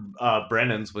remember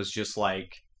Brennan's was just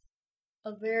like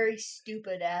a very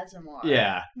stupid Azamar.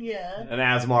 Yeah. Yeah. An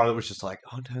Asmar that was just like,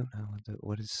 oh, don't know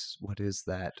what is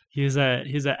that? He was a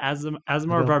Asmar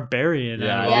don't- barbarian.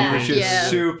 Yeah, Yeah. he was just Yeah.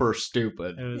 super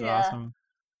stupid. It was Yeah. awesome.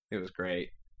 It was great.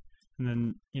 And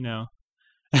then,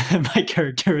 my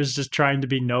character was just trying to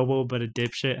be noble, but a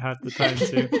dipshit half the time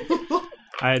too.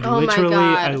 I Oh my I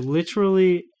God.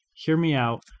 literally, hear me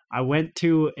out. I went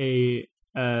to a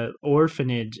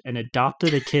orphanage and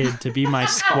adopted a kid to be my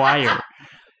squire.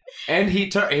 And he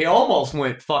almost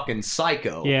went fucking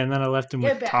psycho. Yeah, and then I left him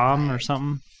Get with back, Tom or Mike.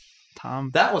 something.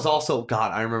 Tom. That was also,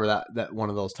 God, I remember that one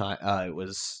of those times. It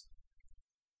was,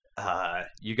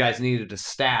 you guys needed a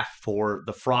staff for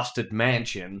the Frosted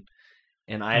Mansion,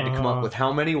 and I had to come up with,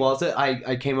 how many was it?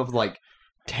 I came up with like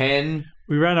 10.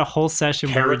 We ran a whole session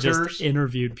where we Characters? just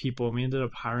interviewed people, and we ended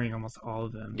up hiring almost all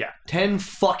of them. Yeah, 10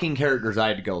 fucking characters I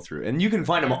had to go through, and you can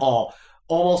find them all,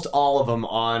 almost all of them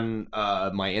on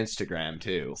my Instagram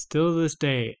too. Still to this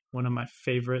day, one of my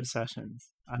favorite sessions.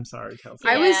 I'm sorry, Kelsey.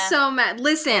 I was Yeah. so mad.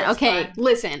 Listen, That's okay, fine.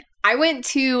 listen. I went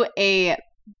to a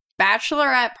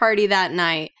bachelorette party that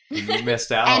night. You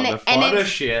missed out And on the it- and funnest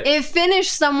shit. It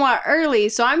finished somewhat early,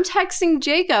 so I'm texting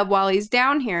Jacob while he's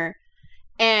down here.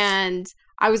 And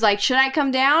I was like, should I come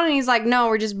down? And he's like, no,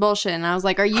 we're just bullshitting. And I was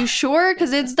like, are you sure?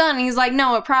 Because it's done. And he's like,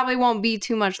 no, it probably won't be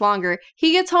too much longer.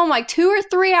 He gets home like 2 or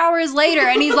 3 hours later,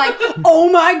 and he's like,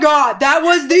 oh my God, that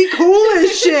was the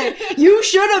coolest shit. You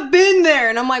should have been there.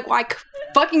 And I'm like, well,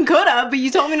 fucking could have, but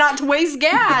you told me not to waste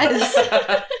gas.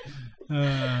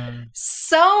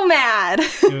 So mad.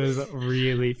 It was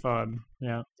really fun.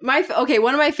 Yeah.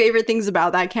 One of my favorite things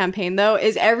about that campaign though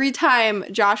is every time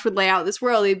Josh would lay out this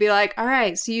world, he'd be like, all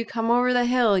right, so you come over the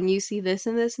hill and you see this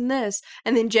and this and this.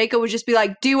 And then Jacob would just be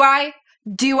like, do I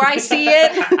see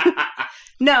it?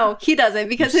 No, he doesn't,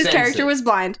 because You his sense character it. was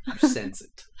blind. You sense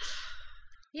it.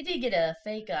 He did get a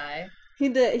fake eye. He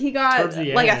got Towards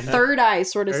the like a end, third eye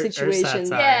sort of situation.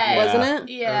 Ursat's eye. Yeah. Wasn't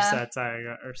it? Yeah. Ursat's eye. I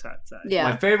got Ursat's eye. Yeah.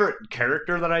 My favorite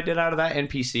character that I did out of that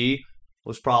NPC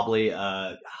was probably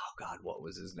oh God, what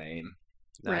was his name?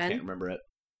 No, I Ren? can't remember it.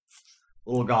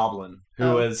 Little Goblin, who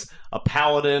Oh. was a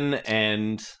paladin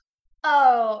and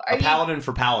Oh, are a paladin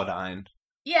for Paladine.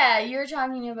 Yeah, you're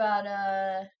talking about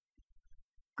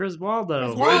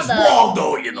Griswaldo.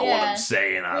 Griswaldo. you know Yeah. what I'm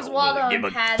saying? I don't Griswaldo really give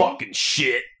and a Patty. fucking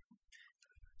shit.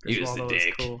 He was the Griswaldo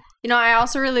dick. cool. You know, I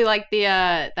also really like the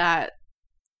that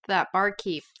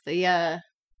barkeep. The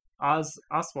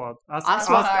Oswald.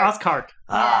 Oswald. Oskark.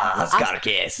 Ah, Yeah. Oskark,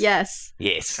 yes. yes.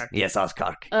 Yes, Oskark. yes,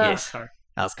 Oskark. Ugh. Yes, Oskark.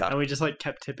 Oskark. And we just like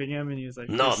kept tipping him, and he was like,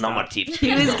 No, "Please no stop." more tips.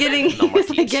 He was getting No more like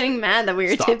tips. getting mad that we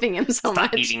were Stop. tipping him so Stop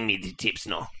much. giving me the tips,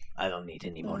 no. I don't need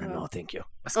any more, no, thank you.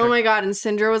 Oh my God! And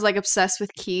Syndra was like obsessed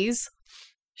with keys.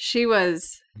 She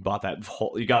was. You got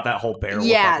that whole barrel.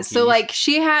 Yeah, of so like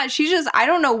I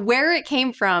don't know where it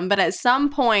came from, but at some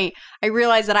point I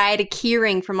realized that I had a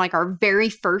keyring from like our very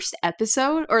first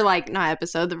episode, or like not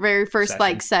episode, the very first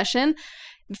like session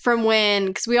from when,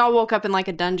 because we all woke up in like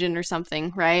a dungeon or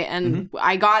something, right? And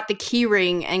I got the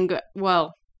keyring and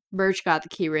Birch got the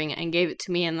keyring and gave it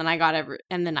to me, and then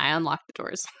and then I unlocked the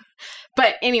doors.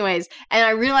 But anyways, and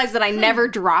I realized that I never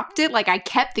dropped it. Like I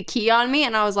kept the key on me,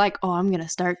 and I was like, oh, I'm going to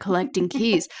start collecting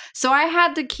keys. So I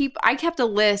kept a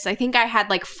list. I think I had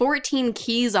like 14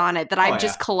 keys on it that I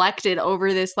just collected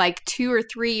over this like 2 or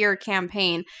 3 year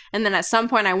campaign. And then at some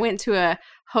point I went to a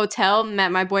hotel,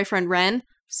 met my boyfriend Ren,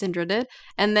 Syndra did,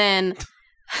 and then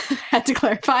had to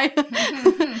clarify.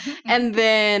 And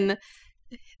then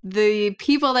the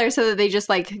people there said that they just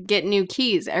like get new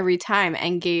keys every time,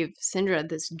 and gave Syndra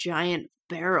this giant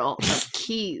barrel of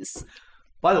keys.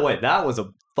 By the way, that was a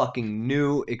fucking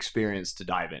new experience to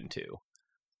dive into.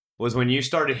 Was when you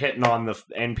started hitting on the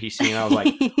NPC, and I was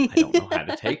like, I don't know how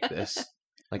to take this.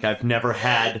 Like, I've never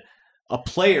had a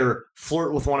player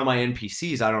flirt with one of my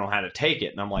NPCs. I don't know how to take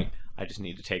it. And I'm like, I just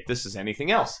need to take this as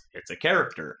anything else. It's a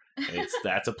character.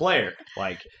 That's a player.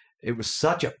 Like, it was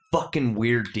such a fucking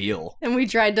weird deal. And we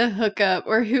tried to hook up,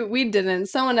 or we didn't.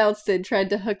 Someone else tried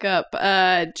to hook up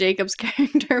Jacob's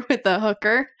character with a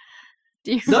hooker.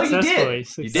 Do you No, you Successfully.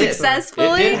 did. You did.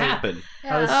 Successfully? It did happen.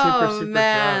 That was Yeah. super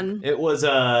man. It was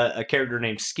a character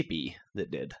named Skippy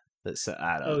that did. That's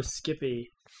Oh,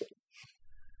 Skippy.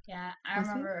 Yeah, I Was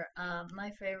it? remember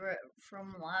my favorite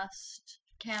from last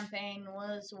campaign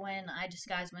was when I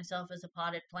disguised myself as a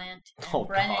potted plant, and Oh,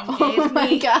 Brennan God. gave Oh my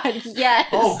me God! Yes.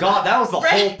 Oh god, that was the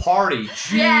whole party.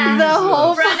 Yeah. The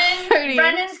whole Jesus. party.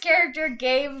 Brennan's character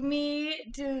gave me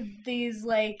to these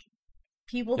like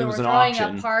people It that were was an throwing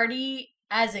auction. a party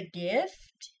as a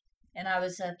gift. and I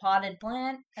was a potted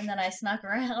plant, and then I snuck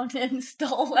around and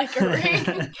stole like a ring,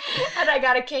 and I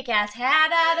got a kick-ass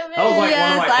hat out of it. I was like,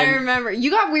 yes, one of my- I remember.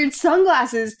 You got weird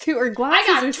sunglasses too, or glasses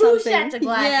I got or two something. sets of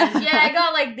glasses. Yeah, I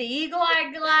got like the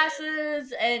eagle-eye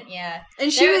glasses, and yeah.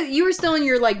 And There- you were still in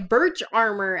your like birch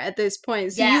armor at this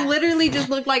point, so Yeah. you literally just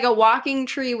looked like a walking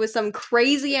tree with some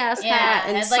crazy ass Yeah, hat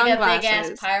and I had like sunglasses.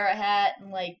 a big-ass pirate hat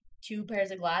and like 2 pairs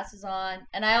of glasses on,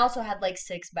 and I also had like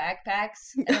 6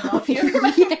 backpacks. I don't know if you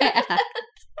remember. Yeah.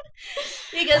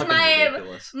 Because Fucking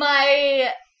ridiculous.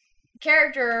 my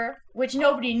character, which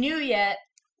nobody knew yet,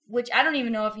 which I don't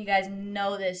even know if you guys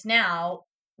know this now,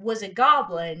 was a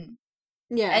goblin,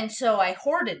 Yeah. and so I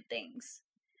hoarded things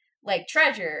like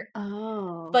treasure.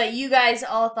 Oh. But you guys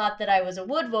all thought that I was a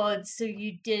woodwode, so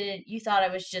you thought I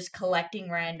was just collecting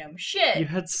random shit. You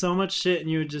had so much shit, and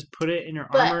you would just put it in your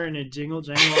But- armor and it jingle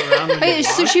jangle around. When Hey, you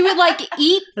so walk. she would like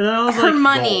eat And then I was her like,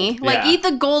 money, gold, like yeah. eat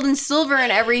the gold and silver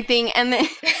and everything, and then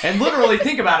And literally,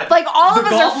 think about it. like all The of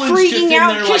us are goblin's just freaking in out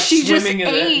there, because like, she just swimming in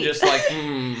it, ate. just like,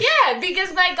 Yeah,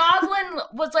 because my goblin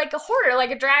was like a hoarder, like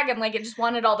a dragon, like it just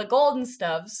wanted all the gold and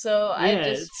stuff. So yeah, I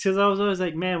it's just because I was always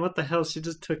like, man, what the hell? She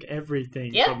just took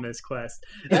everything Yep. from this quest.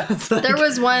 Yep. It's like- There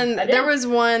was one. I did. There was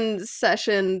one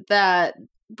session that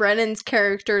Brennan's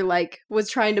character like was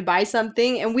trying to buy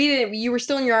something, and we didn't. You were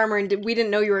still in your armor, and we didn't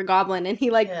know you were a goblin. And he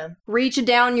like yeah. reached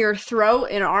down your throat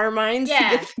in our minds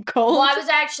Yeah. to get the gold. Well,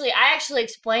 I actually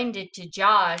explained it to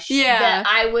Josh. Yeah. That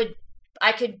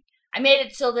I made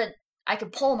it so that I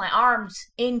could pull my arms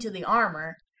into the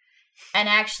armor and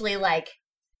actually like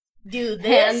do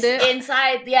Hand this it?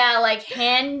 inside. Yeah, like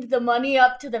hand the money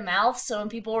up to the mouth. So when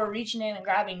people were reaching in and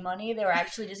grabbing money, they were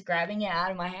actually just grabbing it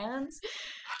out of my hands.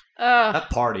 that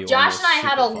party. one Josh was and I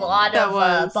had a super fun. lot That of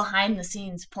was. behind the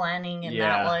scenes planning in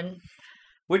Yeah. that one.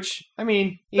 Which, I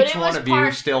mean, But each it one was of you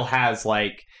part- still has,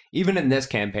 like, even in this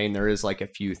campaign, there is, like, a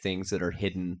few things that are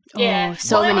hidden. Yeah.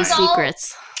 so Well, it many was all-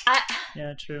 secrets.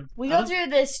 yeah, true. We I go don't- through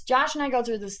this. Josh and I go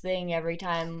through this thing every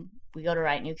time we go to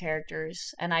write new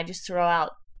characters, and I just throw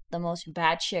out the most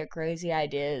batshit crazy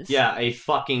ideas. Yeah, a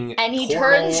fucking And he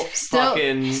turtle turns-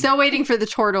 fucking... Still waiting for the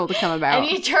turtle to come about. And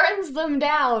he turns them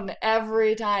down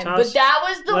every time. Josh, but that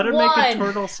was the Let her make a one.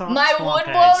 turtle song. My swamp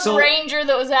Woodwode egg. So- Ranger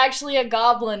that was actually a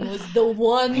goblin was the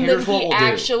one Here's that what he we'll do.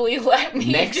 actually let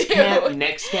me do.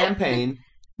 next campaign,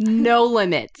 No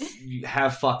limits. you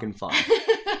have fucking fun.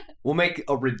 We'll make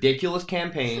a ridiculous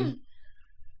campaign.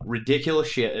 Ridiculous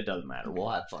shit, it doesn't matter. We'll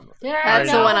have fun with it. There That's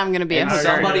I the go. one I'm gonna be a And hoarder.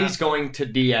 somebody's going to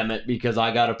DM it because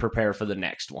I gotta prepare for the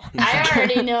next one. I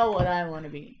already know what I want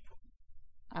to be.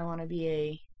 I want to be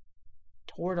a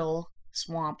turtle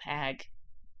swamp hag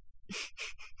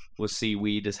With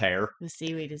seaweed as hair. with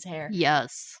seaweed as hair.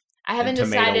 Yes. I haven't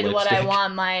And tomato decided what I lipstick.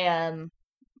 want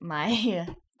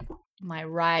my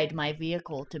ride, my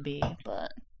vehicle to be,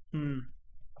 but Hmm.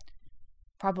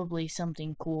 probably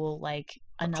something cool like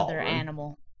another cauldron.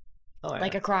 animal, Oh, yeah.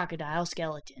 like a crocodile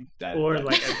skeleton. Or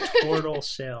like a turtle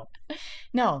shell.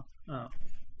 No, Oh.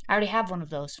 I already have one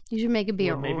of those. You should make it be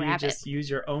Well, a maybe rabbit. you just use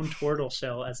your own turtle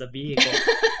shell as a vehicle.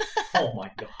 Oh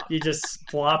my god. You just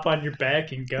flop on your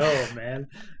back and go, man.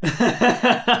 Do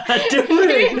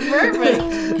it.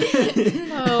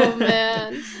 Perfect. Oh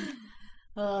man.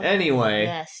 Anyway.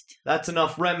 Best. That's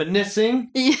enough reminiscing.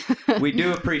 Yeah. We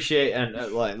do appreciate,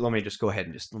 and let me just go ahead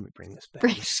and let me bring this back.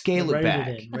 Scale it Rein back.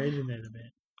 Rein it in a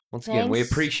bit. Once again, we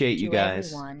Thanks appreciate you to guys.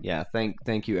 everyone. Yeah,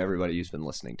 thank you everybody who's been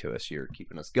listening to us. You're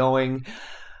keeping us going.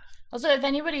 Also, if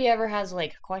anybody ever has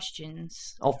like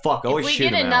questions, Oh fuck, always if we shoot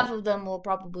get them enough out. of them, we'll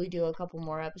probably do a couple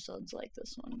more episodes like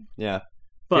this one. Yeah. If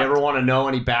But you ever want to know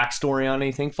any backstory on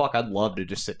anything, fuck, I'd love to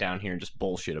just sit down here and just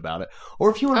bullshit about it.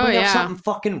 Or if you want to Oh, bring up yeah. something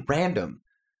fucking random,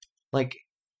 like,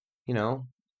 I don't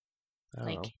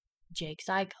Like know. Jake's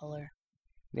eye color.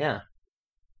 Yeah.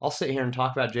 I'll sit here and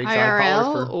talk about Jake's eye color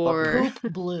IRL for or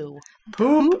Poop blue.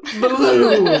 poop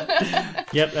blue.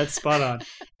 Yep, that's spot on.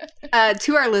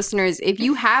 to our listeners, if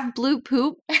you have blue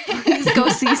poop, please go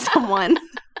see someone.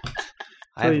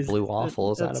 I have Please. blue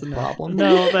waffle. Is that That's a enough. problem?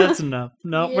 No, that's enough.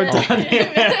 No, we're Yeah. done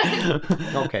here.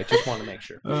 Okay, just want to make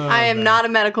sure. Oh, I am man. not a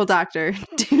medical doctor.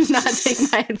 Do not take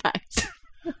my advice.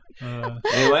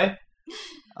 Anyway,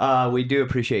 we do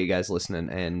appreciate you guys listening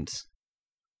and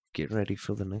get ready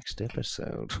for the next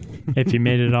episode. If you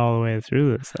made it all the way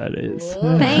through this, that is.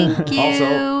 Whoa. Thank you.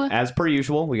 Also, as per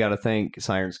usual, we got to thank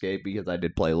Sirenscape because I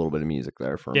did play a little bit of music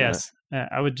there for a minute. Yes,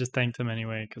 I would just thank them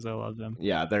anyway because I love them.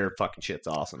 Yeah, their fucking shit's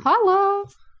awesome. Holla.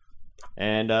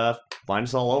 And find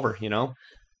us all over,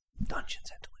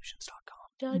 DungeonsandDelusions.com.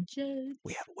 Dungeons.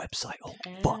 We have a website. Oh,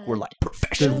 fuck, we're like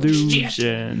professional. Shit.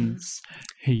 Delusions.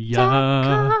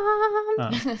 Yeah. .com.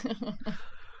 Oh.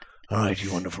 All right,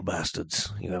 you wonderful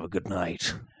bastards. You have a good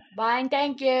night. Bye and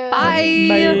thank you. Bye.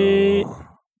 Bye. Oh.